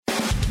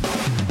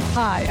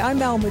Hi, I'm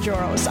Mel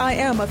Majoros. I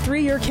am a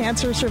 3-year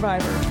cancer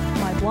survivor.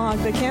 My blog,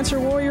 The Cancer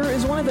Warrior,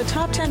 is one of the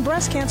top 10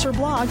 breast cancer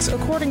blogs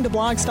according to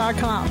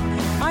Blogs.com.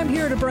 I'm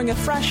here to bring a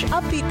fresh,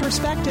 upbeat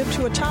perspective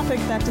to a topic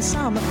that to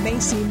some may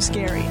seem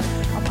scary.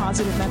 A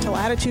positive mental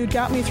attitude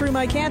got me through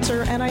my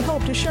cancer, and I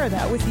hope to share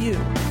that with you.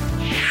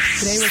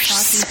 Today we're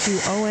talking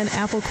to Owen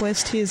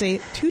Applequist. He is a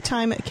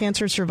 2-time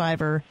cancer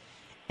survivor,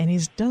 and he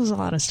does a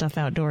lot of stuff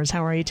outdoors.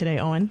 How are you today,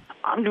 Owen?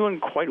 I'm doing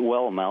quite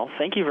well, Mel.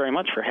 Thank you very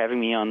much for having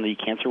me on the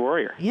Cancer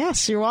Warrior.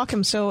 Yes, you're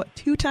welcome. So,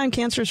 2-time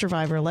cancer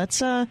survivor. Let's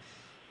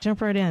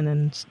jump right in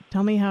and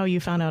tell me how you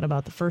found out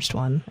about the first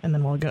one, and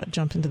then we'll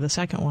jump into the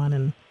second one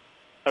and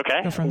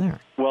go from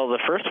there. Well, the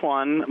first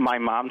one, my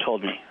mom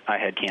told me I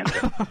had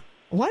cancer.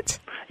 What?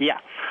 Yeah.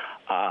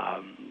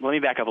 Let me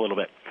back up a little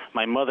bit.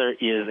 My mother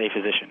is a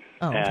physician,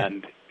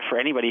 and for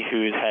anybody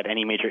who's had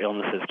any major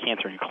illnesses,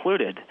 cancer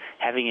included,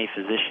 having a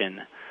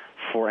physician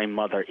for a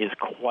mother is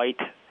quite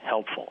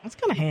helpful. That's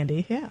kind of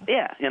handy, yeah.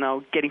 Yeah,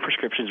 getting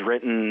prescriptions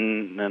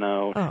written,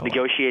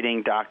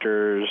 negotiating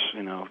doctors,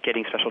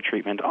 getting special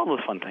treatment, all those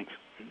fun things.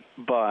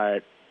 But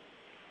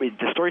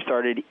the story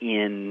started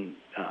in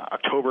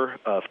October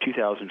of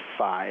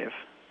 2005.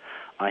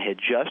 I had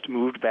just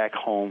moved back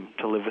home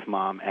to live with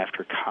Mom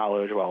after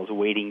college while I was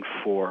waiting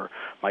for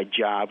my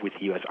job with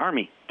the U.S.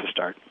 Army to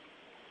start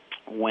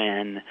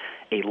when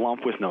a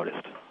lump was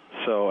noticed.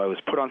 So I was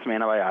put on some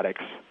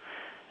antibiotics,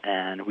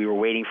 and we were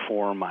waiting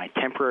for my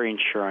temporary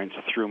insurance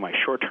through my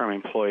short-term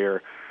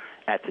employer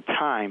at the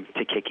time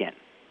to kick in.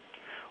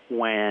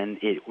 When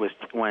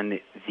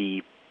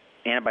the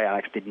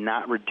antibiotics did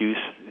not reduce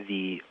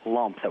the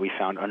lump that we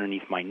found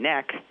underneath my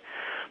neck,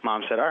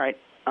 Mom said, all right,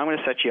 I'm going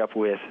to set you up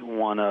with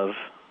one of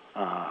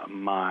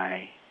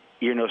my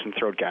ear, nose, and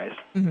throat guys,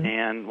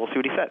 and we'll see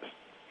what he says.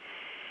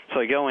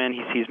 So I go in,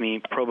 he sees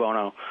me pro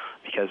bono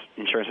because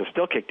insurance has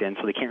still kicked in,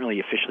 so they can't really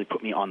officially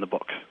put me on the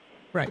books.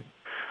 Right.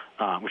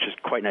 Which is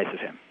quite nice of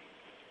him.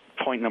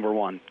 Point number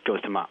 1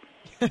 goes to Mom.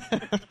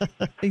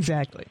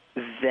 Exactly.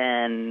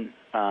 Then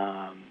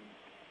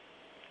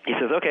he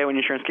says, okay, when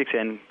insurance kicks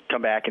in,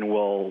 come back and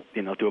we'll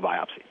do a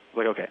biopsy. I'm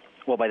like, okay.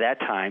 Well, by that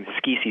time,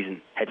 ski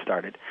season had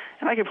started,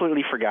 and I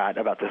completely forgot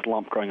about this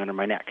lump growing under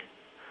my neck.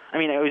 I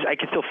mean, I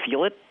could still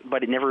feel it,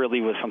 but it never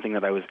really was something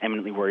that I was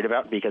eminently worried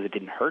about because it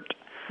didn't hurt.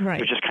 Right.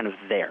 It was just kind of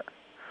there.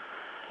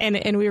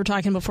 And we were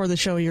talking before the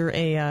show. You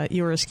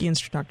were a ski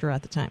instructor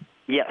at the time.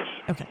 Yes.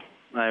 Okay.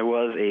 I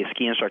was a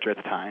ski instructor at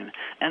the time,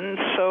 and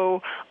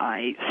so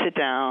I sit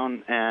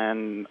down,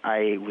 and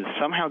I was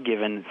somehow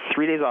given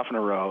 3 days off in a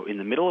row in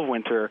the middle of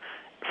winter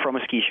from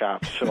a ski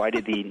shop, so I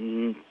did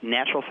the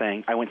natural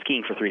thing. I went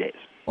skiing for 3 days.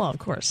 Well, of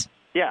course.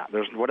 Yeah,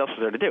 what else is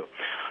there to do?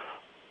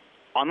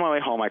 On my way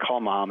home, I call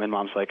Mom, and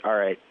Mom's like, all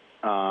right,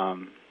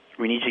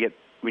 we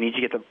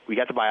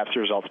got the biopsy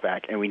results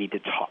back, and we need to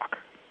talk.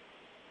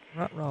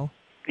 Ruh-roh.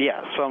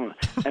 Yeah, well,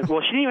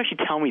 she didn't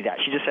actually tell me that.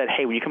 She just said,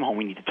 hey, when you come home,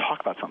 we need to talk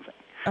about something.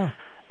 Oh.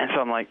 And so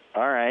I'm like,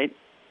 all right,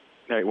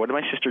 what did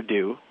my sister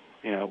do?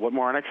 What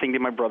moronic thing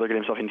did my brother get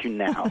himself into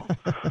now?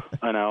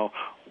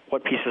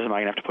 What pieces am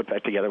I going to have to put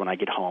back together when I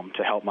get home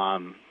to help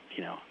Mom,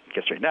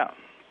 get straightened out?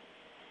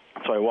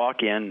 So I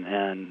walk in,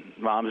 and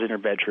Mom's in her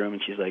bedroom,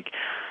 and she's like,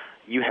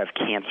 you have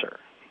cancer.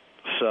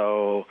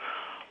 So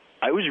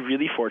I was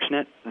really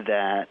fortunate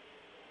that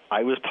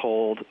I was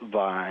told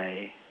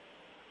by,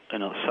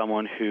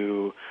 someone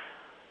who,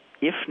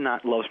 if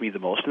not loves me the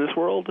most in this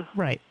world,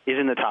 right, is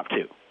in the top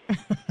 2.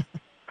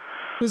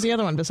 Who's the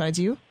other one besides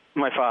you?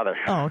 My father.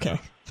 Oh, okay.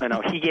 I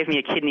know. He gave me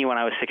a kidney when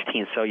I was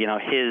 16, so,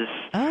 his...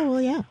 Oh,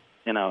 well, yeah.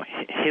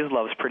 His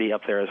love's pretty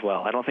up there as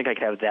well. I don't think I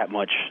could have that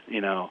much,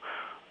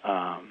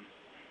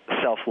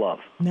 self-love.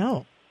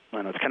 No.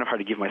 I know. It's kind of hard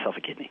to give myself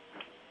a kidney.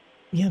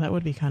 Yeah, that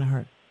would be kind of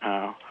hard.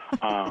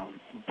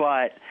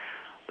 But,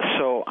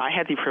 so I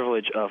had the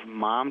privilege of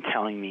Mom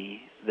telling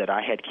me that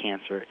I had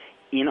cancer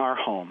in our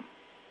home,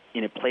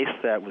 in a place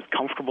that was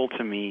comfortable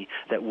to me,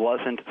 that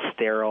wasn't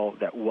sterile,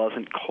 that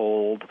wasn't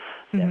cold,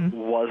 that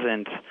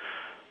wasn't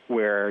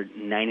where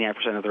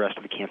 99% of the rest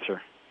of the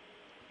cancer.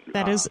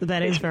 That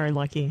is very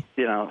lucky.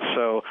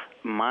 So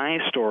my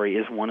story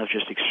is one of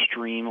just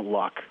extreme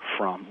luck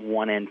from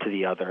one end to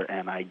the other,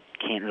 and I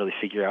can't really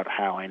figure out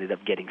how I ended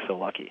up getting so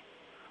lucky.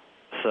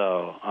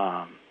 So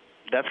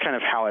that's kind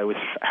of how I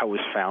was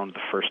found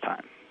the first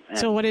time. And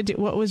so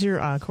what was your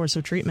course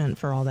of treatment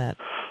for all that?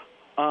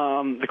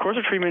 The course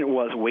of treatment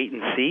was wait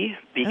and see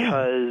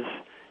because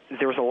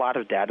there was a lot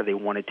of data they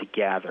wanted to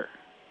gather.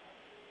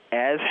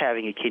 As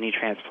having a kidney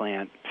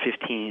transplant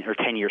 15 or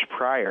 10 years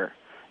prior,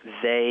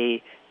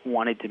 they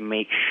wanted to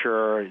make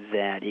sure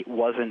that it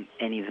wasn't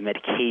any of the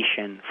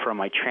medication from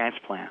my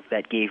transplant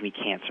that gave me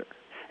cancer.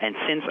 And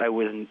since I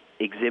was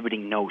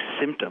exhibiting no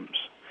symptoms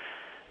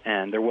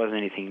and there wasn't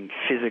anything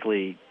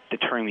physically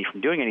deterring me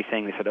from doing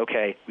anything, they said,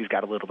 okay, we've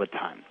got a little bit of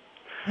time.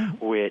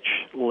 Which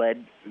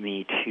led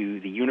me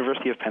to the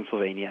University of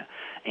Pennsylvania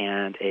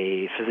and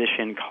a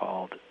physician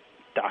called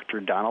Dr.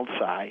 Donald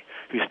Tsai,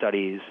 who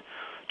studies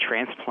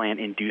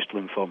transplant-induced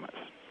lymphomas.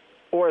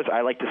 Or, as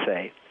I like to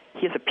say,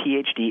 he has a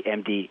PhD,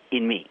 MD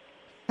in me.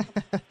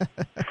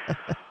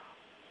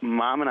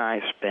 Mom and I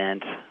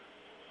spent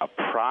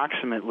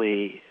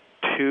approximately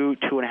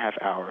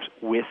 2.5 hours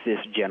with this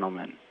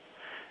gentleman.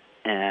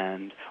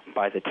 And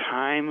by the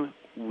time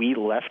we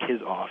left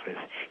his office,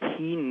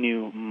 he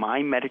knew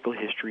my medical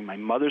history, my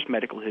mother's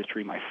medical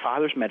history, my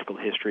father's medical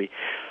history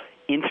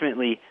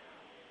intimately,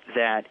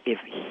 that if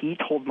he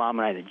told Mom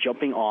and I that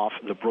jumping off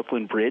the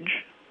Brooklyn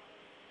Bridge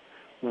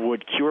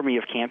would cure me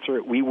of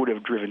cancer, we would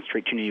have driven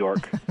straight to New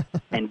York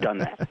and done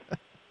that.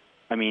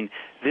 I mean,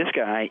 this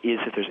guy is,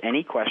 if there's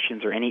any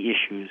questions or any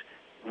issues,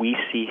 we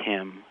see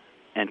him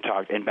and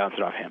talk and bounce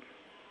it off him.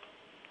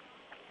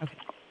 Okay.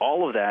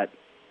 All of that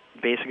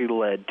basically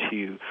led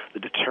to the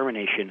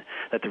determination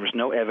that there was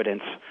no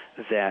evidence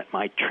that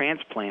my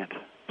transplant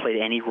played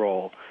any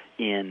role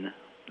in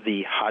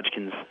the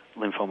Hodgkin's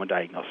lymphoma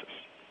diagnosis.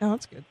 Oh,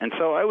 that's good. And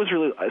so I was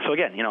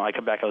again, I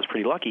come back, I was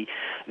pretty lucky.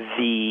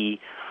 The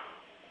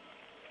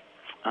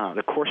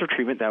course of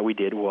treatment that we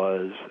did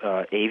was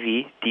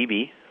AV,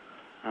 DB,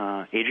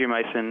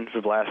 adriamycin,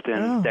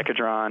 Viblastin,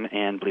 Decadron,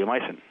 and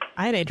bleomycin.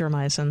 I had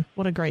adriamycin.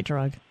 What a great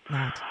drug.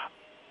 Matt.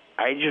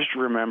 I just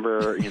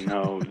remember,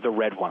 the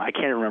red one. I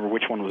can't remember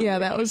which one was. Yeah,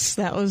 that was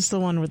the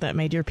one that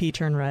made your pee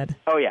turn red.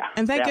 Oh, yeah.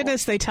 And thank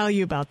goodness they tell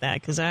you about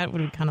that, because that would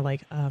be kind of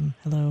like,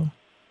 hello.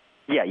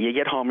 Yeah, you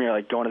get home, you're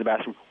like going to the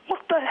bathroom. What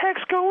the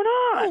heck's going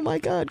on? Oh my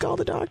God! Call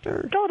the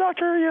doctor. Call the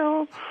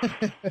doctor,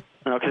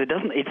 because it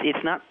doesn't.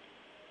 It's not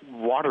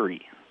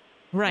watery.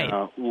 Right.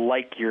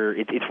 Like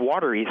it's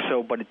watery,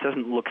 but it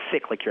doesn't look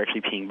thick like you're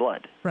actually peeing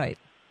blood. Right.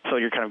 So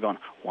you're kind of going,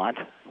 what?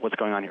 What's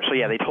going on here? So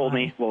yeah, they told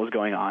me what was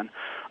going on.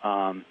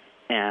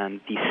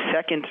 And the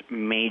second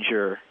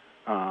major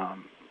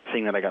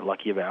thing that I got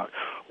lucky about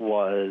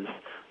was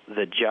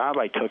the job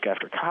I took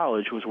after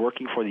college was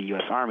working for the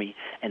U.S. Army,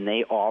 and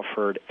they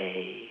offered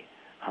a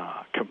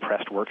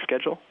compressed work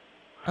schedule.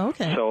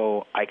 Okay.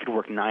 So I could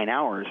work 9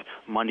 hours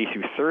Monday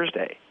through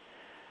Thursday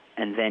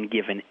and then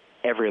given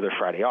every other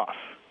Friday off,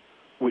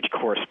 which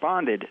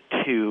corresponded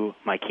to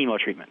my chemo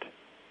treatment.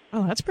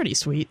 Oh, that's pretty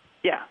sweet.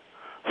 Yeah.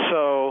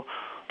 So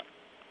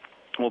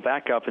we'll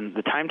back up, and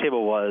the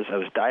timetable was I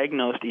was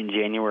diagnosed in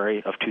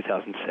January of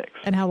 2006.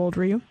 And how old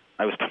were you?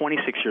 I was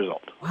 26 years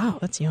old. Wow,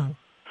 that's young.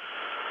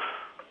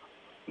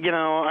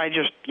 I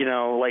just,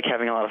 like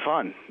having a lot of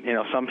fun.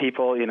 Some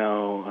people,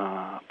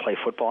 play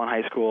football in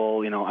high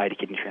school. I had a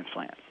kidney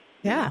transplant.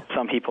 Yeah.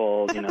 Some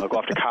people, go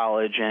off to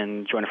college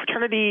and join a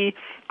fraternity.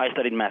 I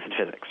studied math and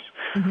physics.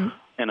 Mm-hmm.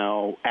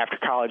 After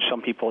college,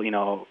 some people,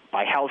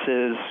 buy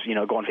houses,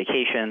 go on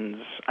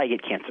vacations. I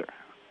get cancer.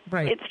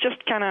 Right. It's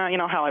just kind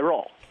of, how I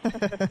roll.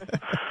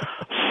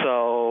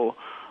 So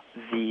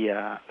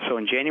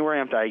in January,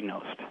 I'm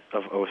diagnosed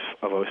of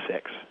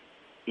 06.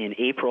 In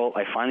April,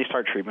 I finally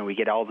start treatment. We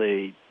get all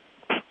the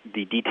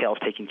details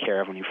taken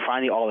care of, and we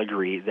finally all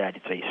agree that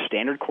it's a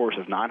standard course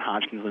of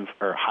non-Hodgkin's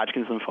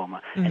Hodgkin's lymphoma,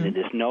 mm-hmm. and that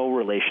there's no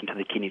relation to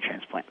the kidney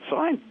transplant. So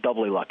I'm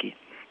doubly lucky.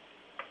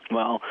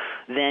 Well,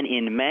 then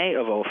in May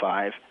of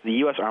 05, the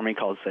U.S. Army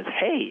calls and says,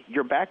 hey,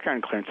 your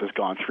background clearance has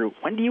gone through.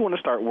 When do you want to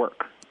start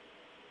work?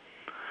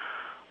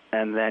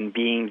 And then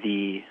being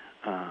the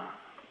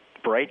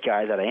bright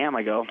guy that I am,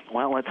 I go,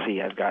 well, let's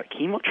see. I've got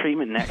chemo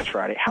treatment next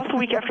Friday. How's the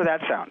week after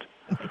that sound?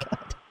 Oh, my God.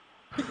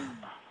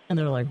 And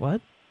they're like,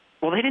 what?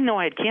 Well, they didn't know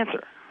I had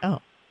cancer. Oh.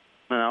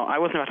 No, I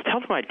wasn't about to tell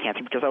them I had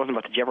cancer because I wasn't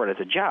about to jeopardize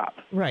a job.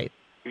 Right.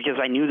 Because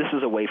I knew this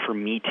was a way for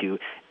me to,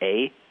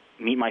 A,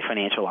 meet my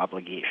financial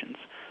obligations,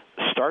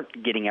 start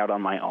getting out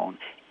on my own,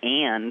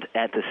 and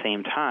at the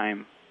same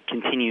time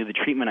continue the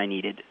treatment I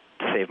needed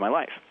to save my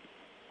life.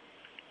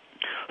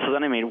 So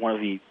then I made one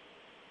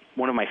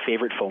of my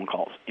favorite phone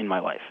calls in my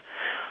life.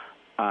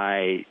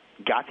 I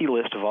got the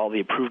list of all the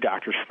approved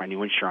doctors for my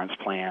new insurance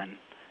plan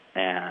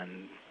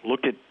and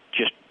looked at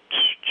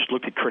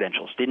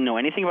credentials. Didn't know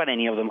anything about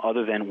any of them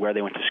other than where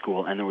they went to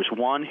school. And there was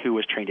one who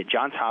was trained at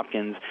Johns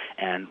Hopkins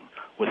and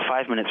was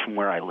 5 minutes from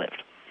where I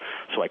lived.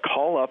 So I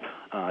call up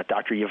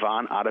Dr.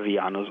 Yvonne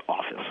Ottaviano's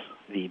office,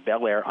 the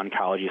Bel Air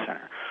Oncology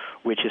Center,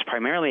 which is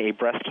primarily a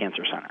breast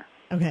cancer center.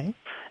 Okay.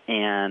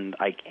 And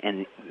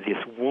this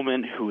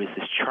woman who is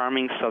this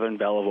charming Southern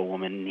belle of a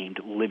woman named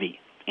Libby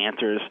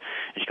answers,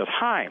 and she goes,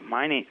 hi,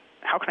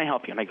 how can I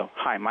help you? And I go,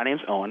 hi, my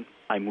name's Owen.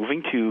 I'm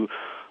moving to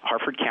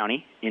Harford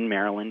County in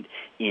Maryland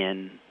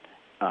in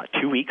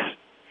 2 weeks,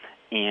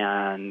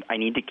 and I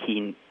need to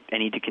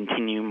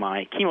continue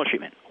my chemo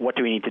treatment. What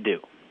do we need to do?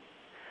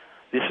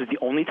 This is the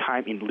only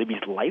time in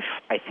Libby's life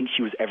I think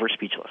she was ever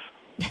speechless.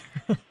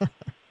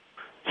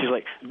 She's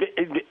like,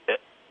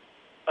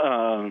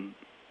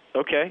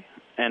 okay.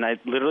 And I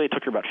literally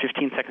took her about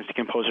 15 seconds to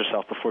compose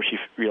herself before she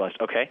realized,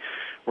 okay,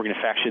 we're going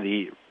to fax you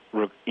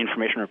the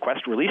information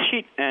request release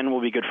sheet, and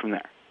we'll be good from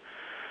there.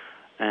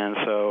 And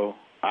so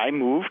I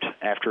moved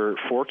after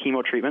 4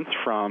 chemo treatments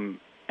from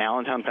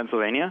Allentown,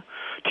 Pennsylvania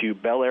to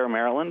Bel Air,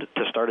 Maryland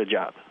to start a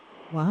job.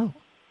 Wow.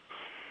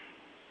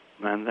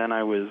 And then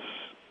I was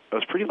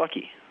pretty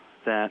lucky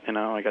that,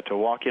 I got to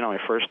walk in on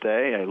my first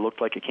day. I looked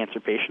like a cancer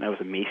patient. I was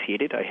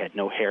emaciated. I had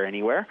no hair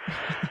anywhere.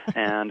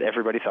 And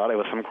everybody thought I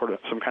was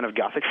some kind of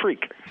gothic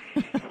freak.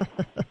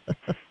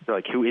 They're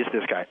like, who is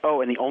this guy?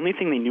 Oh, and the only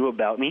thing they knew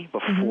about me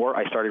before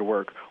I started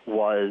work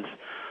was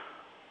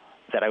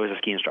that I was a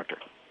ski instructor.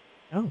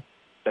 Oh.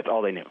 That's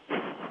all they knew.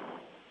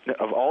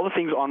 Of all the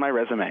things on my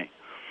resume,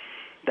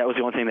 that was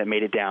the only thing that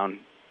made it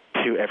down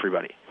to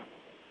everybody,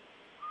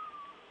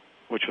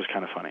 which was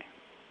kind of funny.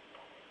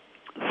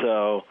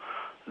 So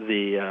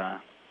that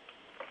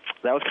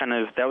was kind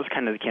of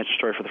the cancer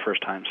story for the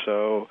first time.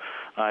 So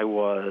I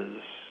was,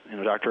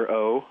 Dr.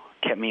 O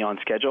kept me on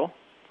schedule.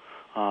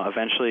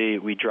 Eventually,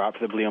 we dropped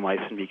the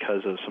bleomycin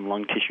because of some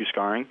lung tissue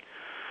scarring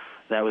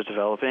that was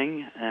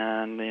developing.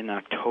 And in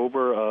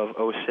October of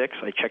 2006,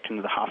 I checked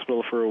into the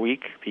hospital for a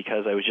week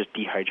because I was just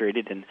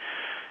dehydrated and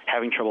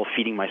having trouble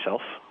feeding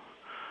myself.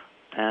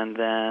 And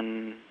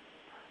then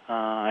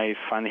I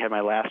finally had my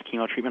last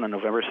chemo treatment on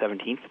November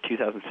 17th,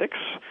 2006,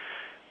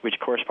 which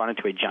corresponded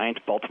to a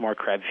giant Baltimore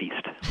crab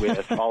feast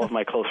with all of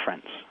my close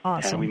friends.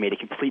 Awesome. And we made a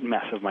complete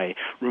mess of my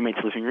roommate's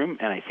living room,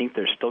 and I think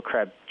there's still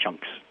crab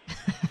chunks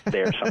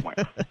there somewhere.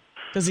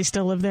 Does he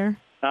still live there?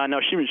 No,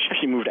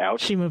 she moved out.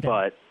 She moved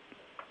out.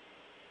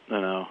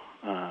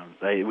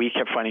 But, we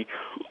kept finding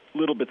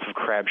little bits of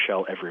crab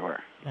shell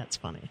everywhere. That's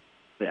funny.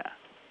 Yeah.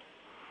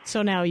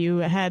 So now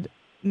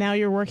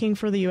you're working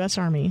for the U.S.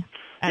 Army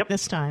at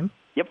this time.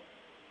 Yep.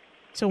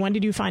 So when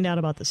did you find out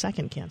about the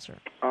second cancer?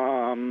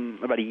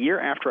 About a year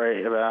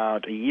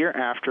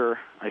after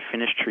I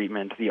finished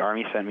treatment, the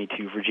Army sent me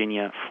to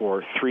Virginia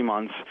for 3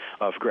 months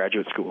of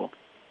graduate school.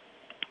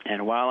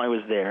 And while I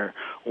was there,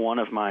 one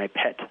of my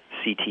PET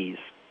CTs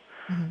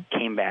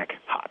came back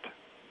hot.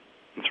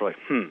 And so we're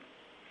like,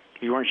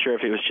 We weren't sure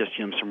if it was just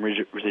some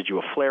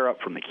residual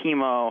flare-up from the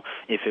chemo,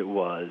 if it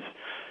was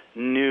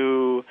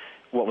new,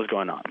 what was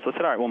going on. So I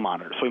said, all right, we'll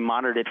monitor. So we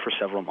monitored it for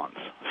several months.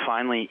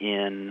 Finally,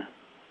 in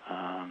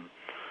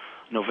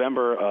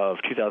November of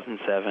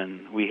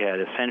 2007, we had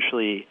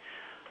essentially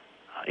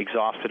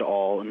exhausted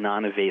all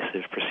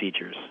non-invasive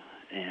procedures.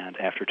 And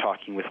after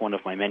talking with one of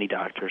my many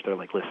doctors, they're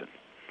like, listen,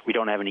 we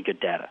don't have any good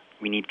data.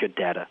 We need good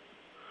data.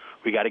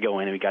 We got to go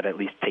in and we got to at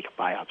least take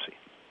a biopsy.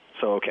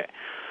 So, okay.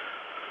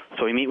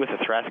 So we meet with a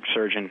thoracic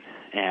surgeon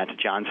at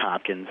Johns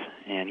Hopkins,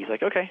 and he's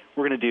like, okay,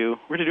 we're going to do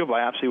a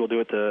biopsy. We'll do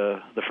it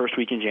the first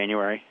week in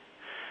January.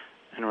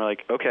 And we're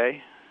like,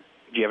 okay,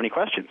 do you have any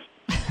questions?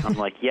 I'm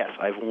like, yes,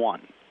 I have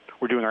one.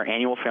 We're doing our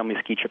annual family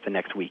ski trip the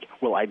next week.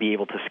 Will I be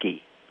able to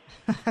ski?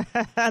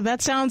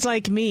 That sounds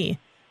like me.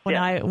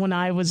 When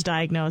I was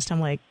diagnosed,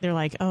 they're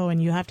like, oh,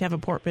 and you have to have a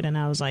port bid, and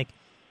I was like,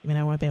 you mean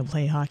I won't be able to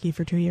play hockey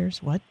for 2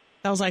 years? What?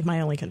 That was like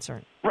my only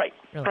concern. Right,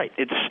 really. Right.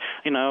 It's,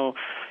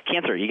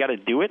 cancer. You got to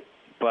do it,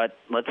 but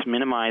let's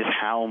minimize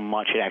how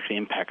much it actually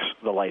impacts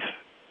our life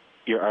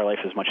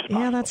as much as possible.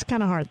 Yeah, that's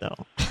kind of hard, though.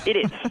 It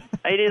is.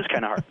 It is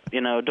kind of hard.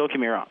 Don't get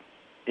me wrong.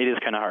 It is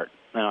kind of hard.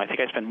 I think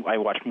I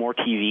watched more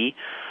TV,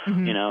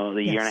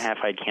 the year and a half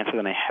I had cancer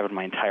than I have in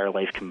my entire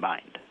life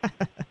combined.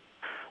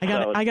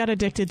 I got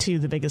addicted to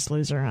The Biggest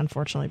Loser,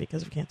 unfortunately,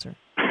 because of cancer.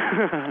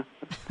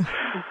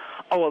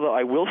 Although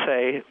I will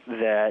say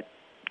that,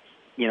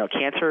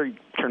 cancer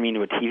turned me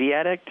into a TV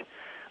addict.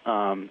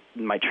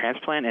 My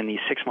transplant and the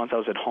 6 months I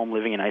was at home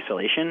living in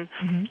isolation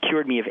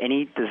cured me of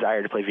any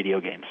desire to play video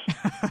games.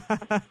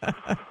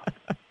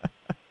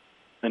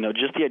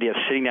 Just the idea of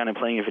sitting down and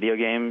playing a video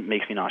game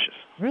makes me nauseous.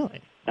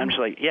 Really? I'm just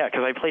like, yeah,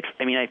 because I played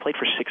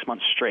for 6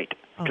 months straight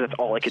because that's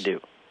all I could do.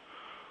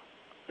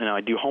 I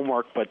do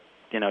homework, but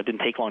it didn't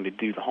take long to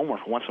do the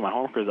homework. Once my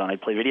homework was done,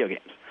 I'd play video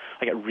games.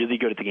 I got really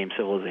good at the game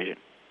Civilization,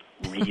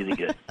 really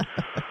good.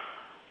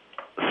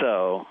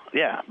 So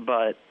yeah,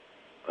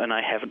 and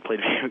I haven't played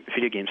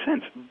video games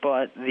since.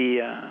 But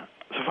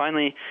so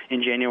finally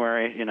in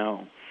January,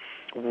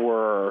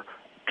 we're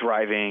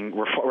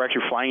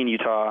actually flying in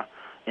Utah,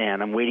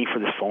 and I'm waiting for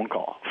this phone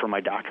call from my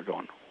doctor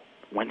going,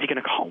 when's he going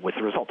to call with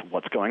the result of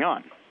what's going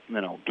on?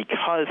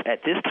 Because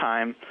at this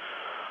time,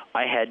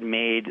 I had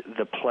made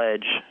the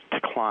pledge to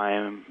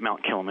climb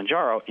Mount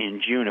Kilimanjaro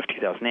in June of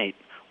 2008,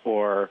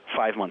 or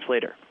 5 months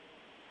later.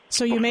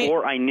 So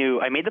I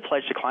made the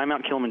pledge to climb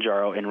Mount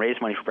Kilimanjaro and raise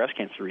money for breast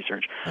cancer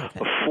research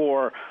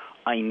before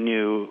I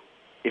knew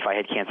if I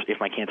had cancer, if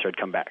my cancer had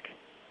come back.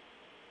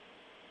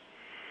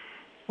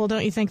 Well,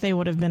 don't you think they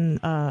would have been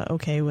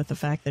okay with the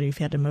fact that if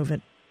you had to move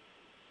it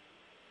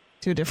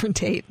to a different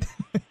date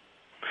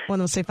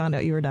once they found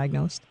out you were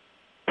diagnosed?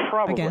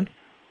 Probably. Again?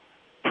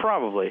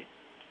 Probably.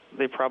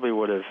 They probably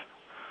would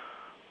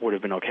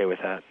have been okay with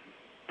that.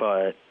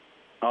 But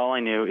all I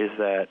knew is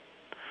that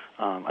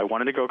I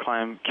wanted to go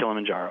climb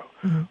Kilimanjaro.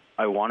 Mm-hmm.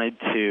 I wanted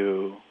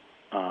to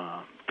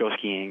go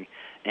skiing,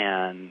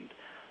 and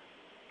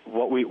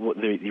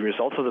the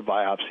results of the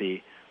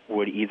biopsy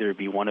would either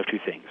be one of two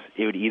things.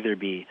 It would either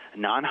be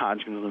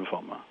non-Hodgkin's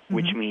lymphoma,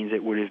 which means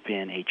it would have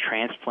been a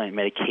transplant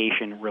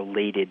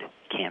medication-related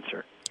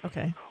cancer.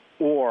 Okay.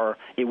 Or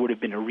it would have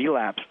been a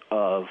relapse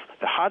of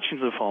the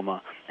Hodgkin's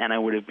lymphoma, and I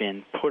would have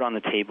been put on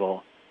the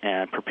table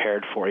and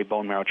prepared for a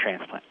bone marrow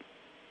transplant.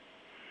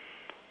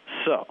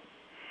 So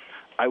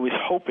I was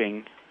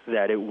hoping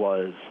that it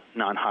was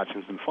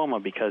non-Hodgkin's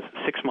lymphoma because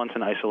 6 months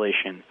in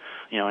isolation,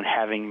 and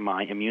having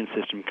my immune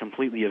system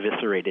completely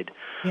eviscerated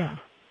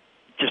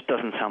just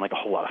doesn't sound like a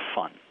whole lot of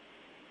fun.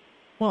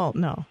 Well,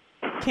 no.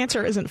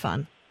 Cancer isn't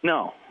fun.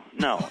 No.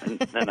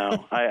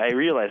 I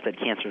realize that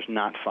cancer is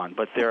not fun,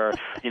 but there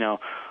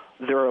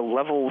are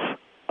levels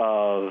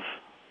of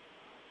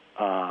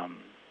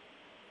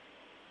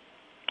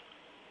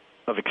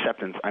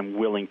acceptance I'm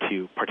willing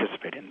to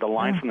participate in. The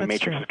line from The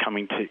Matrix is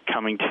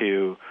coming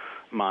to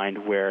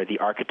mind, where the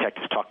architect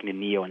is talking to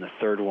Neo in the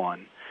third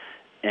one,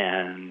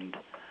 and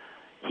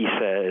he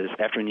says,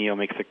 after Neo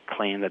makes the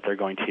claim that they're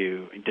going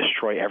to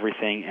destroy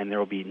everything and there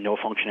will be no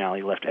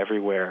functionality left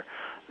everywhere,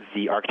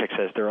 the architect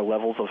says there are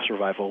levels of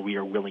survival we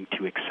are willing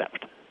to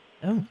accept.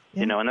 Oh,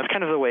 yeah. And that's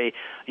kind of the way,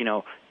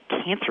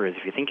 cancer is,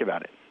 if you think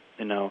about it.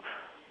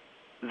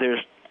 There's,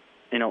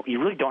 you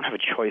really don't have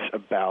a choice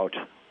about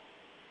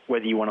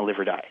whether you want to live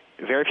or die.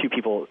 Very few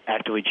people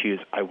actively choose,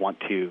 I want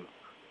to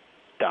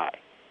die.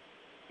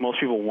 Most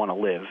people want to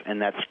live,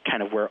 and that's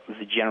kind of where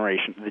the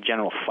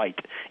general fight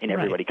in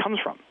everybody comes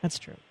from. That's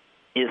true.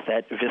 Is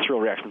that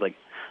visceral reaction like,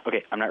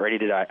 okay, I'm not ready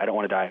to die. I don't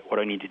want to die. What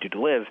do I need to do to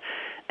live?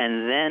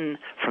 And then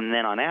from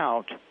then on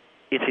out,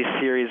 it's a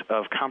series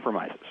of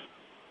compromises.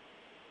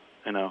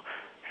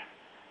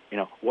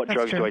 What That's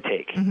drugs true. do I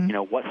take? Mm-hmm.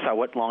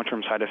 What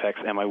long-term side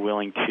effects am I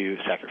willing to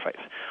sacrifice?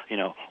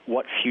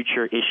 What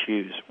future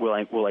issues will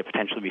I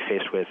potentially be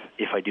faced with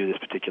if I do this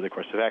particular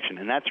course of action?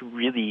 And that's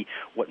really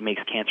what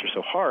makes cancer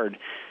so hard.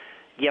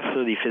 Yes,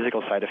 there are the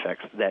physical side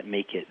effects that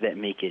make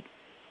it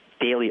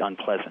daily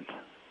unpleasant,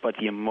 but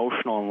the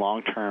emotional and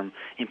long-term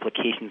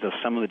implications of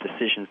some of the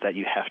decisions that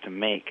you have to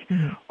make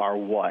are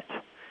what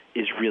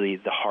is really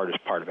the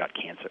hardest part about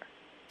cancer.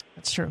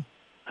 That's true.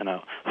 I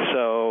know.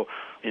 So,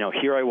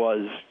 here I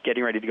was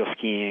getting ready to go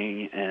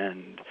skiing,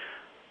 and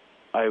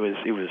it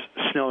was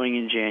snowing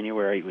in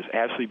January. It was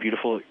absolutely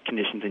beautiful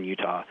conditions in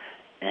Utah,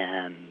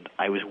 and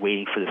I was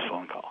waiting for this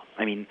phone call.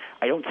 I mean,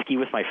 I don't ski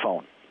with my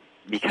phone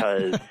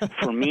because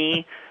for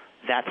me,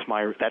 that's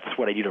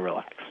what I do to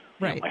relax.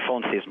 Right. My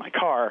phone stays in my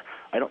car.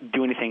 I don't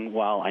do anything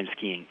while I'm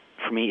skiing.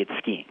 For me, it's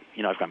skiing.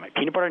 I've got my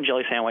peanut butter and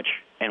jelly sandwich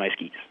and my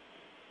skis.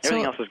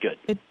 Everything else is good.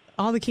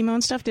 All the chemo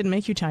and stuff didn't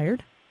make you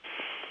tired?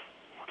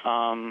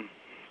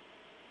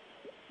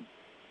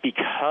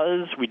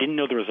 Because we didn't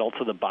know the results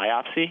of the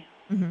biopsy,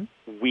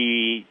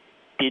 we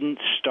didn't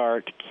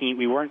start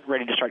we weren't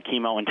ready to start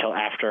chemo until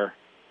after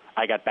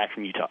I got back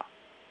from Utah.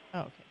 Oh,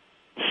 okay.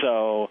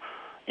 So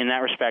in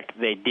that respect,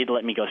 they did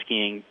let me go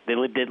skiing. They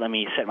did let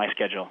me set my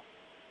schedule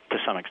to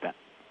some extent.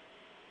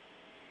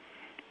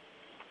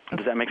 Okay.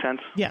 Does that make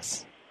sense?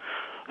 Yes.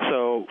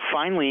 So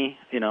finally,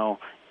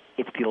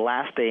 it's the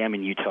last day I'm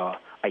in Utah.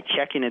 I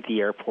check in at the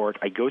airport.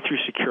 I go through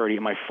security,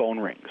 and my phone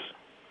rings.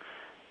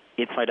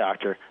 It's my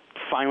doctor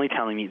finally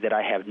telling me that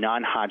I have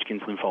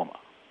non-Hodgkin's lymphoma.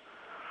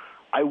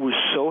 I was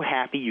so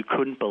happy you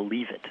couldn't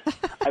believe it.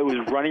 I was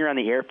running around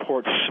the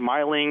airport,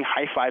 smiling,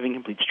 high-fiving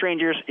complete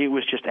strangers. It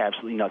was just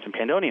absolutely nuts and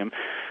pandemonium.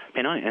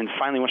 And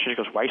finally, one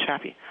stranger goes, "Why are you so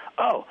happy?"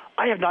 "Oh,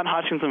 I have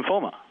non-Hodgkin's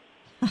lymphoma."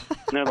 And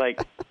they're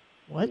like,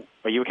 "What?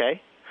 Are you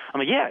okay?" I'm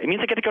like, "Yeah, it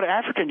means I get to go to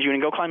Africa in June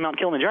and go climb Mount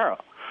Kilimanjaro."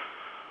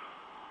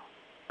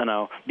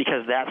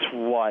 Because that's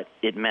what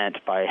it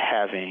meant by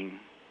having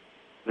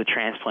the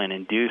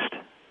transplant-induced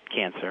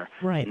cancer,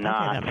 right?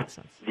 Not that makes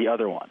sense. The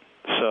other one.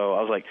 So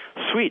I was like,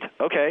 sweet,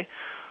 okay.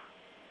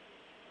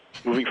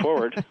 Moving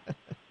forward,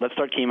 let's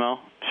start chemo,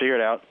 figure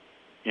it out,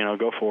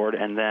 go forward.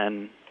 And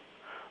then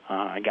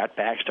I got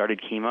back, started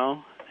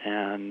chemo,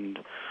 and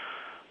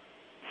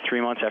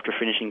 3 months after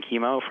finishing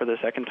chemo for the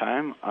second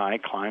time, I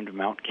climbed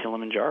Mount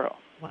Kilimanjaro.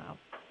 Wow.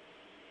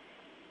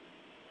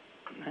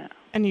 Yeah.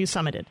 And you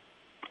summited?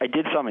 I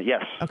did summit,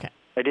 yes. Okay.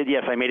 I did,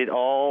 yes. I made it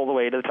all the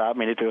way to the top.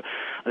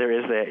 There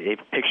is a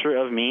picture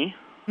of me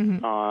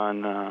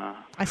on...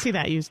 I see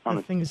that,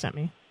 the thing you sent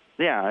me.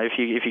 Yeah, if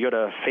you go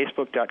to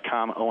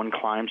facebook.com, Owen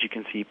Climbs, you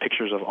can see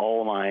pictures of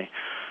all of my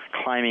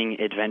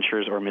climbing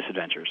adventures or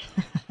misadventures.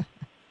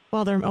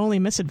 Well, they're only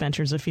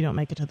misadventures if you don't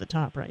make it to the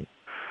top, right?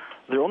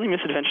 They're only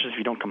misadventures if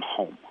you don't come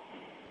home.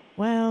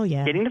 Well,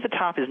 yeah. Getting to the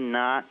top is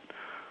not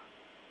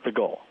the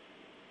goal,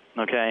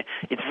 okay?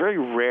 It's very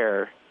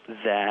rare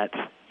that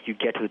you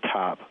get to the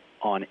top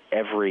on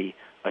every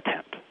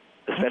attempt,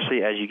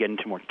 especially as you get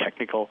into more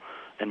technical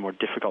and more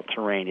difficult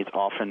terrain. It's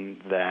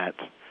often that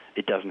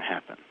it doesn't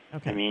happen.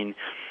 Okay. I mean,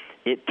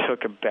 it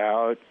took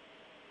about,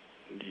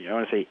 I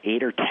want to say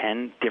 8 or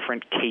 10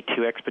 different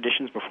K2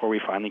 expeditions before we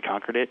finally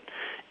conquered it.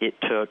 It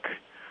took,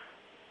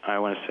 I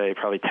want to say,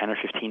 probably 10 or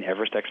 15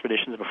 Everest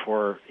expeditions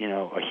before,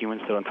 a human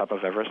stood on top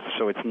of Everest.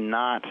 So it's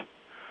not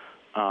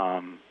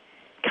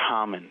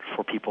common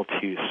for people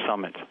to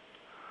summit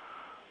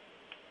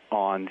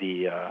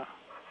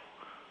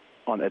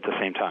at the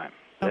same time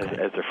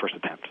as their first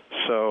attempt.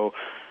 So,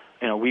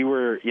 we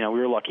were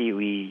lucky.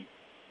 We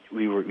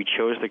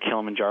chose the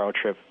Kilimanjaro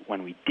trip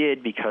when we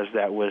did because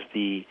that was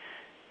the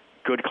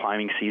good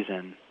climbing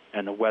season,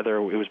 and the weather,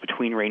 it was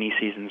between rainy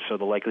seasons, so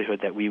the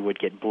likelihood that we would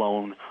get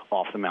blown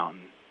off the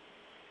mountain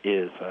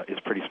is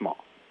pretty small.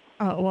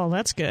 Oh, well,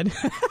 that's good.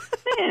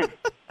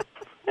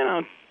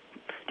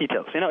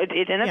 Details.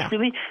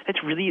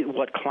 That's really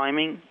what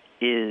climbing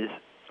is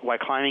why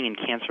climbing and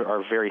cancer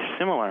are very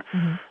similar,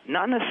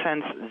 not in the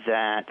sense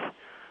that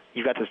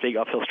you've got this big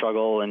uphill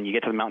struggle and you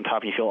get to the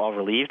mountaintop and you feel all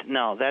relieved.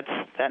 No,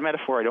 that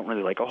metaphor I don't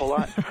really like a whole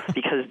lot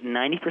because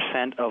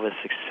 90% of a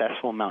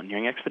successful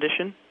mountaineering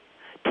expedition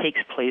takes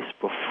place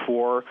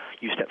before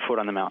you step foot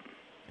on the mountain.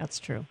 That's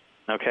true.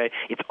 Okay?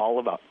 It's all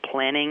about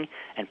planning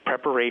and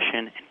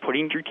preparation and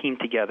putting your team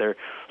together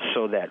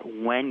so that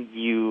when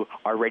you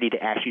are ready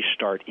to actually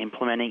start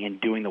implementing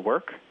and doing the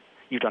work,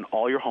 you've done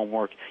all your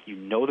homework, you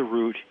know the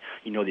route,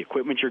 you know the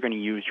equipment you're going to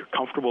use, you're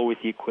comfortable with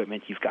the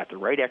equipment, you've got the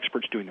right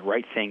experts doing the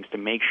right things to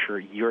make sure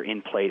you're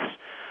in place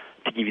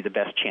to give you the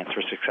best chance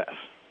for success.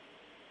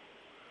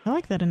 I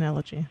like that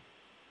analogy.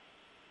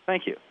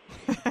 Thank you.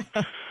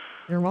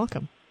 You're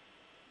welcome.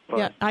 But,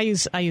 yeah, I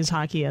use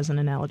hockey as an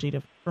analogy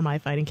for my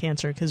fighting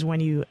cancer because when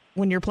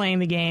you're playing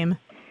the game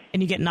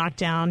and you get knocked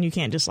down, you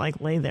can't just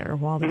like lay there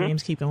while the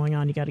games keep going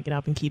on. You got to get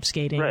up and keep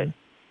skating. Right. And,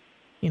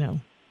 you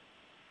know.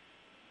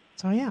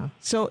 So yeah.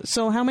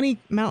 So how many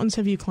mountains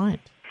have you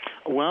climbed?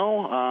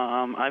 Well,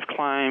 I've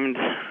climbed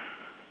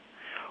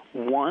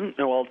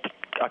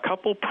a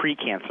couple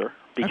pre-cancer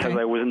because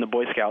I was in the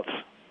Boy Scouts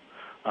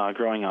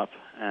growing up,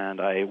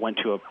 and I went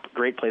to a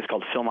great place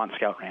called Philmont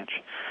Scout Ranch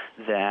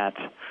that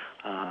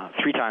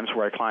 3 times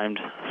where I climbed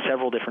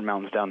several different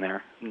mountains down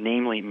there,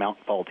 namely Mount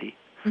Baldy.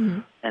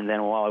 And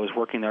then while I was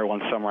working there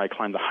one summer, I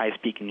climbed the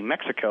highest peak in New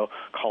Mexico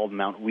called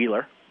Mount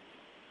Wheeler.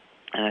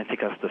 And I think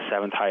that's the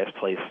 7th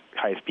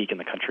highest peak in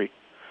the country,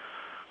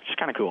 which is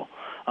kind of cool.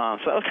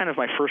 So that was kind of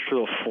my first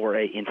real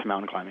foray into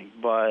mountain climbing.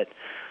 But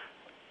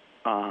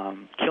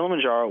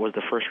Kilimanjaro was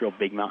the first real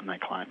big mountain I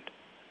climbed.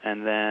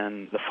 And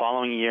then the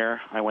following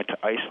year, I went to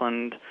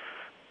Iceland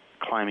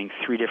climbing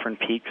 3 different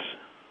peaks,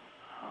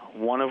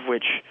 one of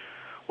which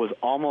was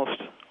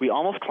we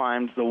almost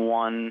climbed the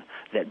one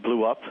that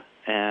blew up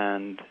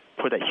and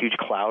put that huge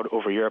cloud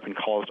over Europe and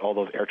caused all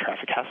those air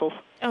traffic hassles.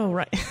 Oh,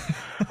 right.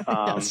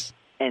 Yes.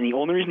 And the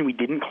only reason we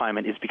didn't climb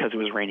it is because it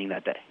was raining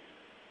that day.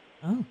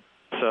 Oh.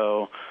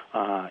 So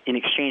in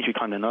exchange, we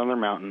climbed another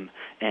mountain,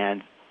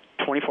 and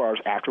 24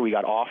 hours after we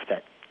got off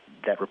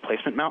that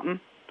replacement mountain,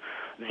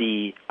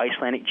 the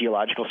Icelandic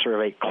Geological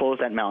Survey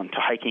closed that mountain to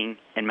hiking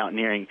and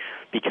mountaineering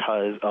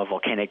because of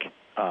volcanic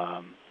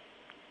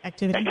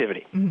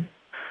activity.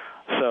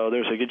 So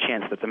there's a good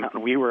chance that the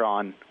mountain we were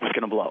on was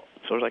going to blow.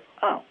 So I was like,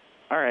 oh,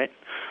 all right.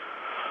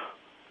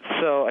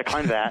 So I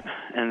climbed that,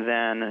 and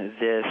then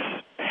this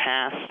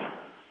past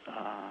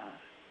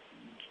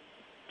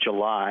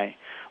July,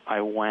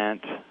 I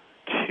went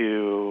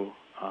to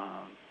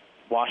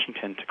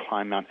Washington to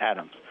climb Mount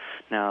Adams.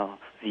 Now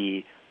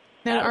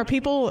are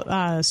people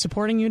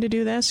supporting you to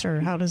do this,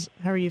 or how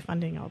are you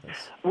funding all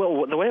this?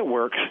 Well, the way it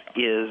works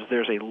is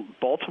there's a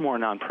Baltimore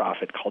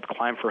nonprofit called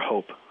Climb for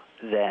Hope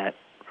that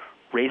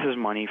raises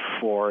money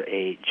for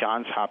a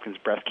Johns Hopkins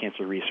breast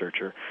cancer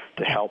researcher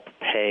to help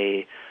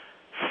pay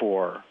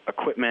for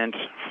equipment,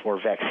 for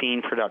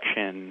vaccine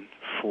production,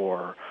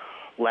 for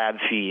lab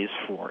fees,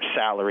 for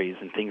salaries,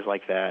 and things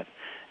like that.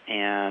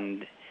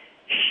 And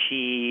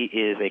she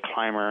is a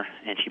climber,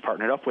 and she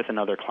partnered up with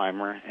another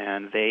climber,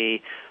 and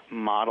they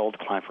modeled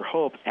Climb for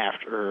Hope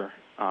after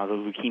the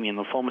Leukemia and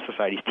Lymphoma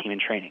Society's Team in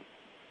Training.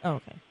 Oh,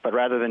 okay. But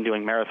rather than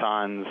doing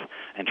marathons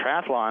and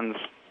triathlons,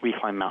 we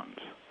climb mountains.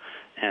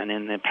 And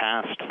in the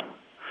past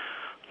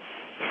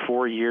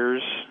 4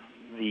 years,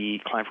 the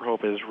Climb for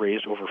Hope has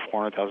raised over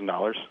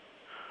 $400,000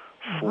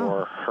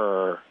 for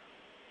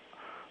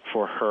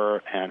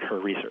her and her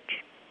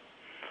research.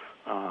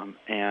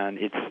 And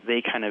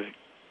they kind of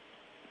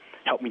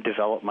helped me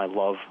develop my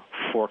love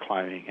for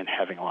climbing and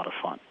having a lot of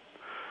fun.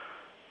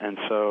 And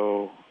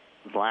so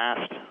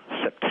last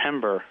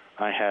September,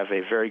 I have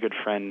a very good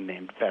friend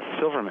named Beth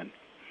Silverman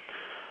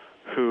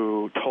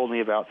who told me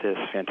about this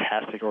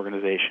fantastic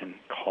organization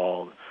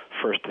called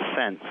First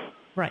Ascents.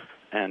 Right.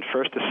 And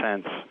First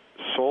Ascents'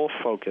 sole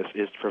focus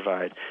is to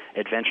provide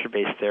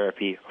adventure-based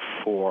therapy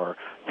for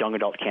young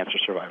adult cancer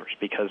survivors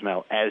because,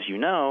 Mel, as you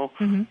know,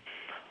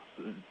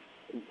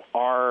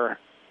 our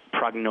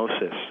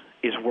prognosis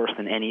is worse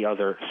than any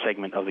other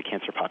segment of the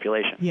cancer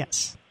population.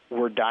 Yes.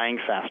 We're dying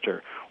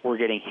faster. We're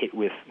getting hit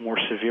with more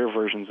severe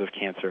versions of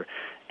cancer.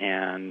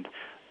 And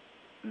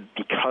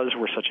because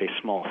we're such a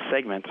small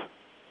segment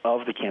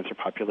of the cancer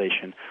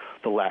population,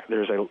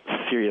 there's a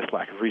serious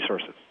lack of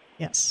resources.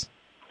 Yes.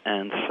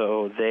 And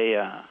so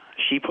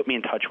she put me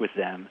in touch with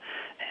them,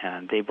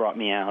 and they brought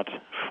me out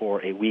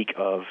for a week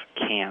of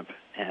camp,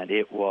 and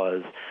it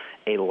was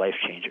a life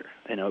changer.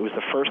 It was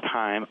the first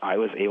time I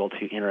was able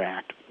to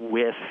interact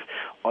with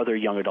other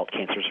young adult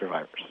cancer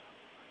survivors.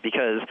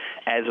 Because,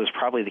 as was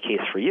probably the case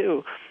for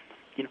you,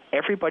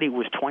 everybody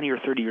was 20 or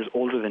 30 years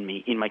older than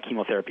me in my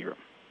chemotherapy room.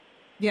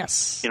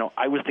 Yes.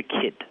 I was the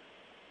kid.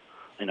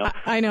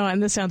 I know,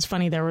 and this sounds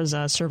funny. There was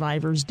a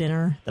survivors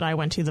dinner that I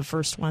went to, the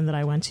first one that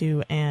I went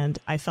to, and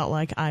I felt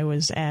like I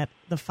was at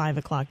the 5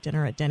 o'clock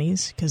dinner at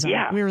Denny's because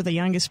we were the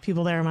youngest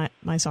people there,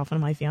 myself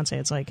and my fiance.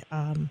 It's like,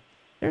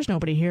 there's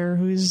nobody here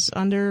who's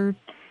under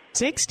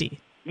 60.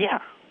 Yeah.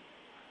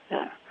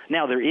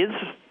 Now, there is,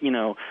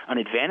 an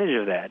advantage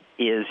of that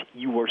is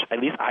at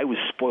least I was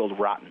spoiled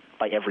rotten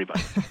by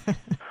everybody.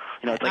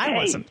 It's like, I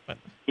wasn't, but...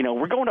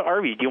 we're going to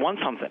Arby's. Do you want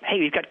something? Hey,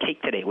 we've got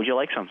cake today. Would you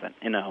like something?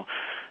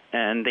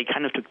 And they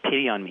kind of took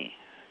pity on me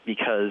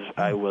because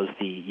I was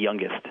the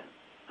youngest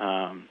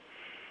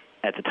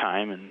at the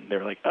time, and they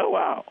were like, oh,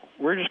 wow,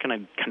 we're just going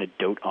to kind of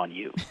dote on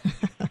you.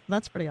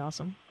 That's pretty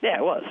awesome. Yeah,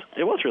 it was.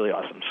 It was really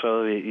awesome.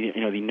 So,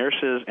 the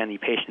nurses and the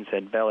patients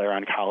at Bel Air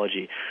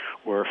Oncology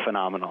were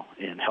phenomenal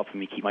in helping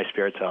me keep my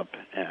spirits up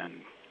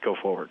and go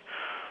forward.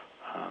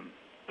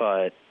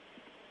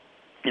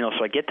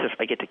 So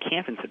I get to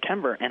camp in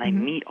September, and I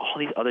meet all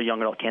these other young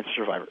adult cancer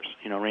survivors,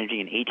 ranging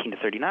in 18 to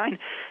 39,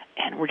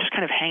 and we're just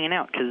kind of hanging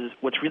out because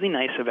what's really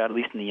nice about, at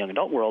least in the young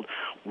adult world,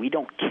 we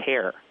don't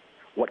care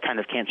what kind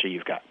of cancer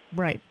you've got.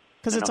 Right,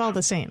 because it's all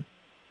the same.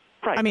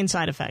 Right. I mean,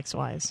 side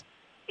effects-wise.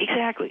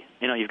 Exactly.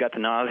 You've got the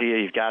nausea,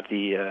 you've got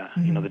the,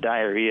 the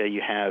diarrhea,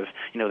 you have,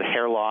 the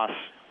hair loss.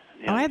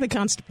 Oh, I had the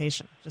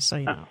constipation, just so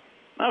you know.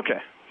 Okay.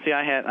 See,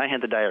 I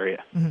had the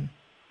diarrhea. Mm-hmm.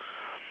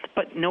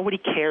 But nobody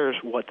cares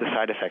what the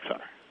side effects are.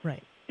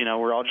 Right.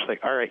 We're all just like,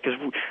 all right, because,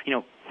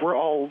 we're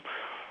all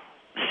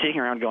sitting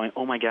around going,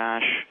 oh, my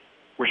gosh,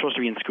 we're supposed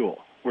to be in school.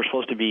 We're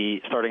supposed to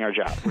be starting our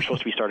job. We're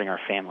supposed to be starting our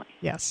family.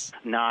 Yes.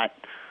 Not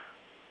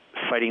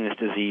fighting this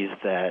disease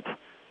that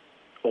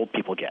old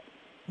people get.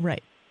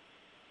 Right.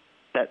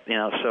 That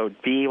so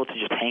being able to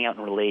just hang out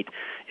and relate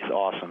is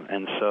awesome.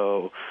 And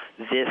so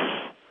this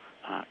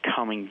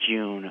coming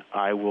June,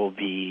 I will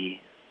be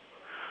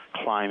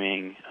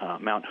climbing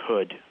Mount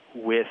Hood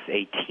with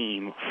a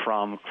team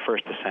from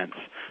First Descents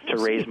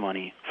to raise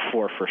money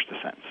for First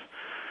Descents.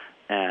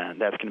 And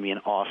that's going to be an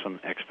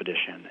awesome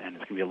expedition, and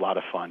it's going to be a lot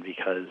of fun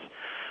because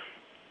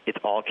it's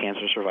all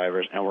cancer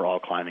survivors, and we're all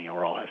climbing, and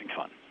we're all having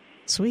fun.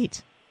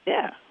 Sweet.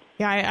 Yeah.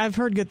 Yeah, I've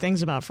heard good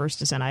things about First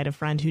Descent. I had a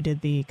friend who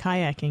did the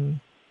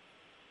kayaking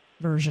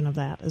version of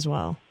that as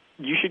well.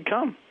 You should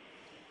come.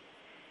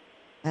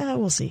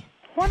 We'll see.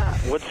 Why not?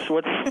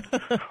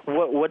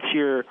 What's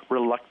your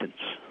reluctance?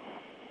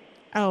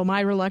 Oh,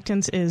 my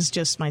reluctance is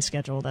just my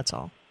schedule, that's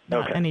all.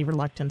 Not any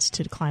reluctance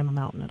to climb a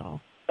mountain at all.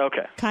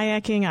 Okay.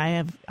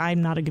 Kayaking,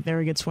 I'm not a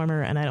very good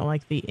swimmer, and I don't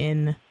like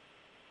the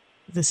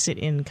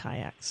sit-in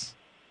kayaks.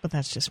 But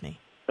that's just me.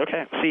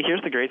 Okay. See,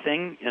 here's the great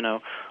thing.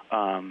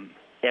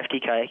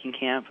 FD Kayaking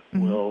Camp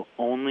will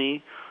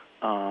only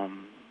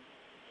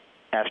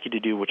ask you to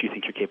do what you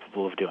think you're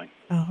capable of doing.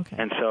 Oh, okay.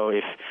 And so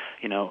if,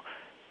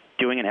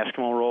 doing an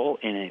Eskimo roll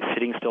in a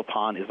sitting still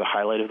pond is the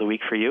highlight of the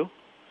week for you,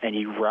 and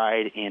you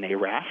ride in a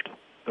raft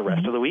the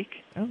rest of the week,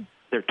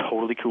 they're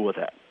totally cool with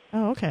that.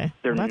 Oh, okay.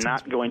 They're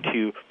not going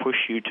to push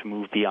you to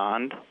move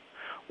beyond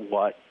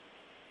what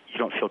you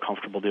don't feel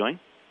comfortable doing.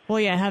 Well,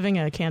 yeah, having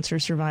a cancer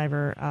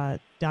survivor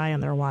die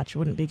on their watch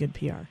wouldn't be good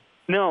PR.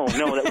 No,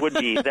 that would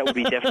be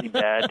definitely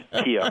bad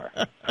PR.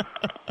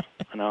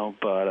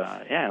 But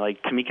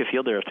like Tamika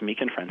Fielder of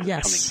Tamika and Friends is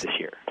coming this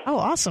year. Oh,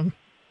 awesome.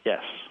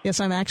 Yes. Yes,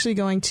 I'm actually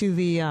going to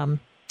the, I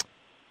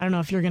don't know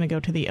if you're going to go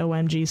to the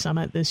OMG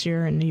Summit this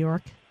year in New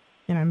York.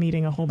 And I'm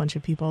meeting a whole bunch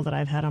of people that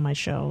I've had on my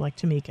show, like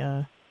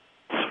Tamika.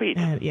 Sweet.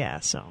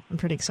 And, so I'm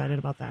pretty excited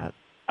about that.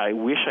 I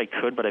wish I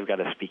could, but I've got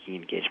a speaking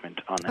engagement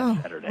on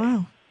that Saturday.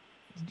 Wow.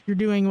 You're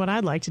doing what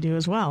I'd like to do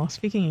as well,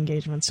 speaking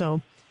engagement. So,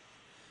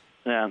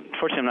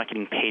 unfortunately, I'm not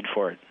getting paid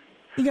for it.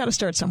 You got to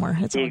start somewhere.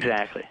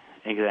 Exactly.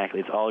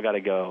 It's all got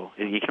to go.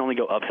 You can only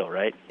go uphill,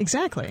 right?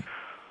 Exactly.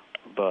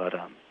 But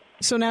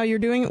so now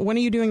when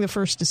are you doing the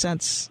First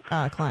Descents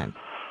climb?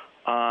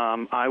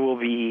 I'm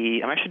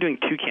actually doing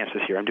 2 camps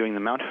this year. I'm doing the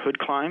Mount Hood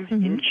climb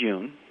in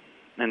June,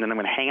 and then I'm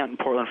going to hang out in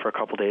Portland for a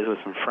couple days with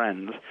some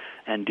friends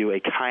and do a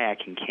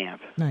kayaking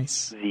camp.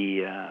 Nice.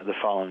 The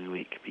following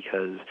week,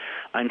 because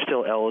I'm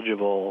still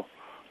eligible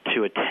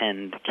to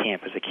attend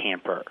camp as a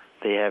camper.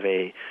 They have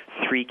a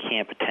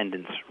 3-camp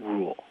attendance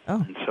rule.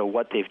 Oh. And so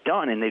what they've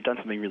done, and they've done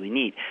something really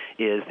neat,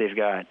 is they've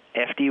got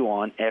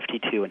FD1,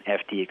 FD2, and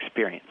FD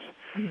Experience.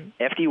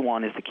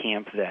 FD1 is the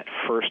camp that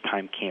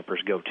first-time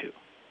campers go to.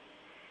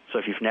 So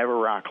if you've never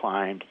rock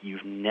climbed,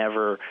 you've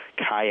never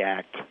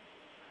kayaked,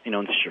 and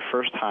this is your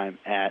first time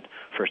at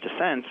First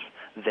Descents,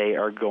 they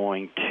are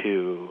going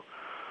to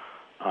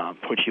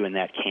put you in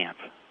that camp,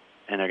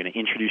 and they're going to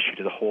introduce you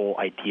to the whole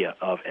idea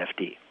of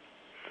FD.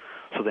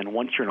 So then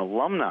once you're an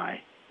alumni,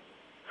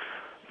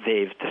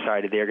 they've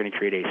decided they're going to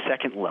create a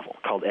second level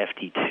called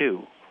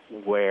FD2,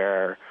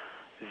 where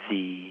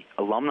the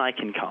alumni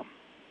can come,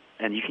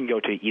 and you can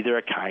go to either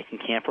a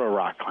kayaking camp or a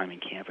rock climbing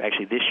camp.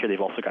 Actually, this year they've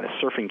also got a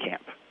surfing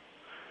camp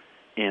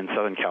in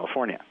Southern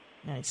California.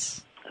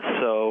 Nice.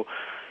 So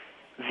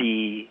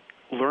the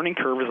learning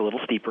curve is a little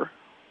steeper.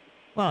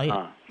 Well,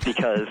 yeah.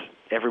 Because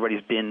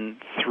everybody's been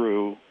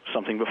through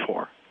something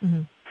before.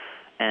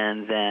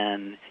 And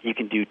then you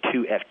can do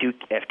 2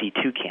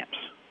 FD2 camps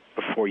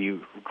before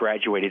you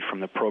graduated from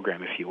the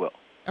program, if you will.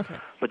 Okay.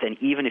 But then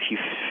even if you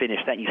finish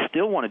that, you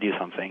still want to do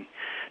something,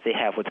 they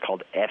have what's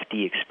called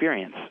FD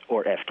Experience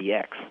or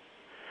FDX.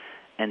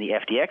 And the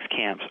FDX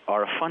camps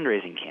are a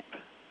fundraising camp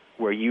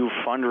where you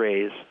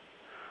fundraise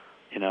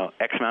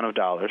X amount of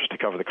dollars to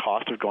cover the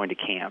cost of going to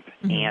camp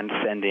and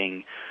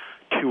sending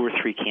 2 or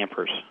 3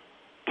 campers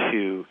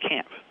to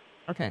camp.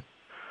 Okay.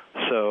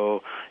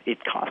 So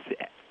it costs the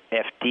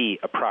FD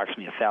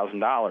approximately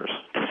 $1,000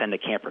 to send a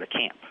camper to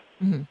camp.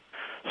 Mm-hmm.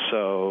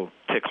 So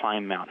to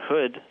climb Mount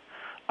Hood,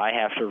 I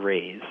have to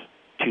raise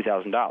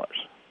 $2,000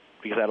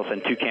 because that'll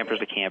send 2 campers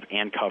to camp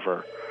and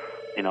cover,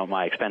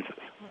 my expenses.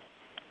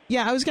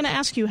 Yeah, I was going to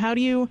ask you, how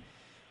do you?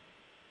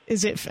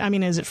 Is it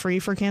free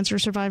for cancer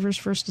survivors,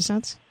 First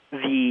Descents?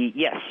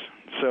 Yes.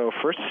 So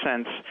First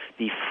Descents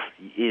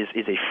is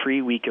a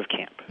free week of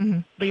camp.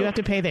 Mm-hmm. But you have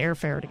to pay the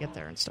airfare to get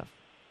there and stuff.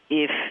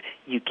 If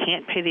you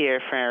can't pay the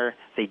airfare,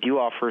 they do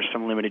offer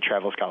some limited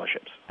travel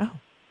scholarships. Oh.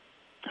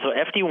 So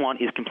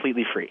FD1 is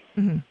completely free.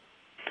 Mm-hmm.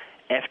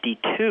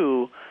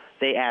 FD2,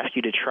 they ask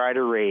you to try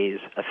to raise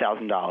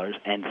 $1,000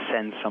 and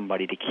send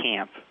somebody to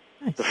camp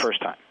the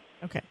first time.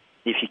 Okay.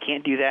 If you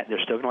can't do that, they're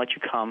still going to let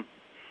you come,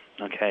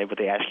 okay? But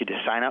they ask you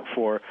to sign up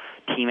for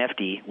Team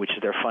FD, which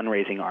is their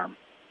fundraising arm,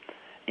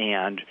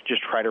 and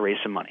just try to raise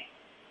some money.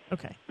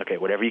 Okay. Okay,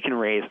 whatever you can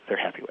raise, they're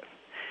happy with.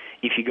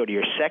 If you go to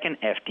your second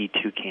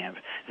FD2 camp,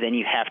 then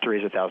you have to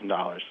raise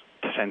 $1,000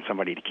 to send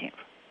somebody to camp.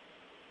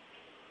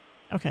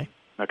 Okay.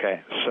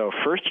 Okay, so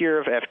first year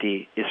of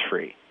FD is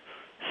free.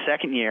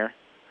 Second year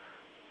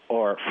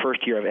or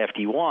first year of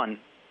FD1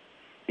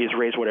 is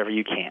raise whatever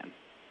you can.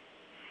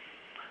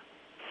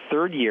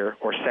 Third year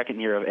or second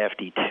year of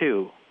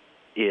FD2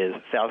 is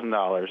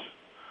 $1,000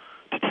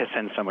 to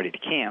send somebody to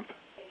camp.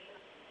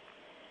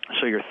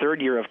 So your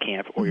third year of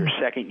camp or your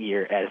second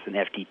year as an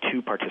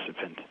FD2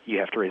 participant, you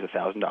have to raise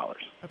 $1,000.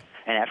 Okay.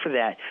 And after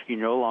that,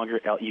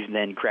 you've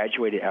then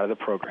graduated out of the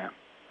program.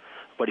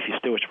 But if you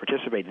still wish to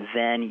participate,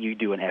 then you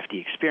do an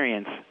FD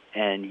experience,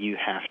 and you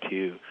have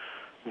to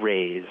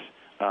raise,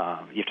 you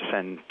have to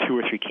send 2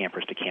 or 3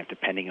 campers to camp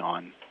depending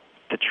on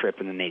the trip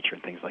and the nature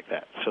and things like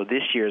that. So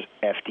this year's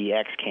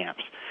FDX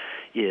camps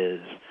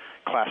is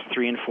Class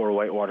 3 and 4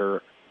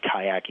 whitewater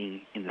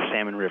kayaking in the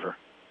Salmon River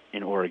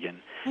in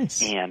Oregon,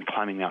 nice. And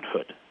climbing Mount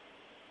Hood.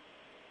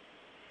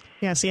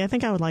 Yeah, see, I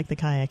think I would like the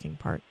kayaking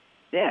part.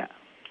 Yeah,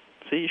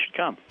 so you should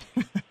come.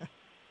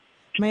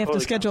 May have to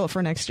schedule it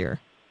for next year.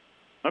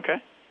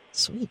 Okay.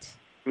 Sweet.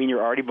 I mean,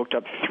 you're already booked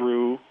up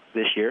through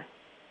this year?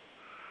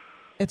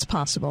 It's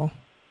possible.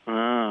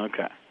 Oh,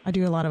 okay. I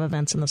do a lot of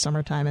events in the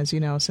summertime, as you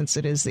know, since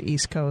it is the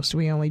East Coast.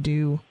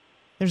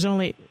 There's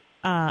only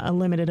a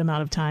limited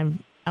amount of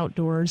time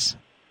outdoors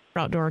for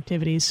outdoor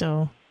activities,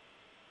 so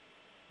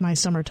my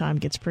summertime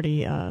gets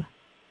pretty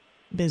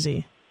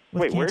busy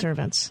with cancer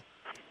events.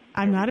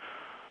 I'm not.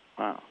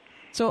 Wow.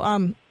 So,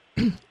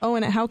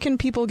 Owen, how can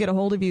people get a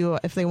hold of you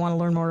if they want to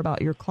learn more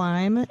about your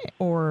climb,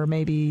 or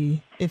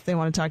maybe if they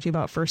want to talk to you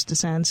about First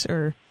Descents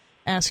or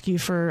ask you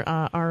for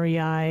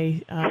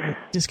REI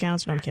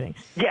discounts? No, I'm kidding.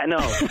 Yeah, no,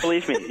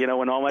 believe me.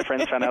 When all my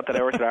friends found out that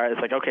I worked at REI,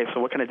 it's like, okay, so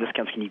what kind of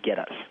discounts can you get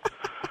us?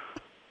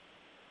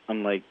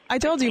 I'm like, I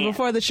told you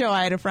before the show,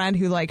 I had a friend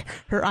who,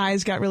 her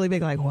eyes got really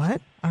big, like,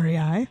 what?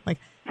 REI?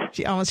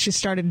 She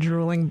started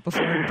drooling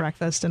before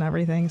breakfast and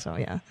everything, so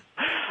yeah.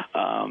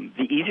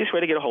 The easiest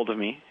way to get a hold of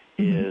me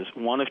is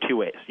one of 2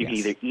 ways. You can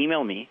either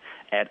email me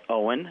at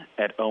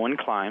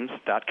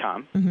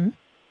owen@owenclimbs.com,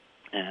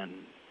 and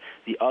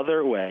the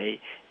other way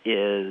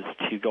is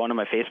to go onto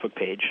my Facebook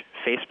page,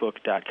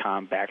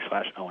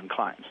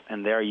 facebook.com/OwenClimbs.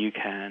 And there you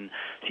can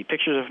see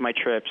pictures of my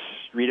trips,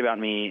 read about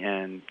me,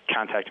 and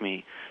contact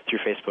me through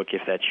Facebook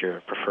if that's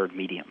your preferred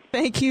medium.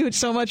 Thank you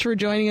so much for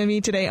joining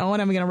me today, Owen.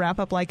 I'm going to wrap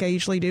up like I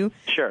usually do.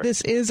 Sure. This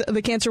is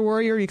The Cancer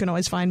Warrior. You can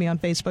always find me on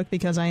Facebook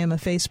because I am a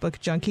Facebook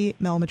junkie,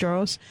 Mel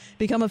Madros.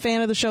 Become a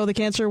fan of the show, The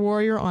Cancer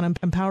Warrior, on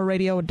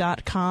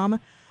EmpowerRadio.com.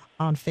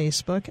 On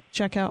Facebook.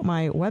 Check out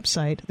my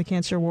website,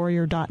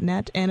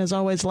 thecancerwarrior.net. And as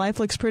always, life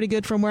looks pretty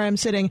good from where I'm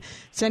sitting.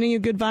 Sending you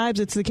good vibes,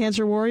 it's The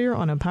Cancer Warrior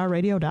on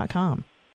EmpowerRadio.com.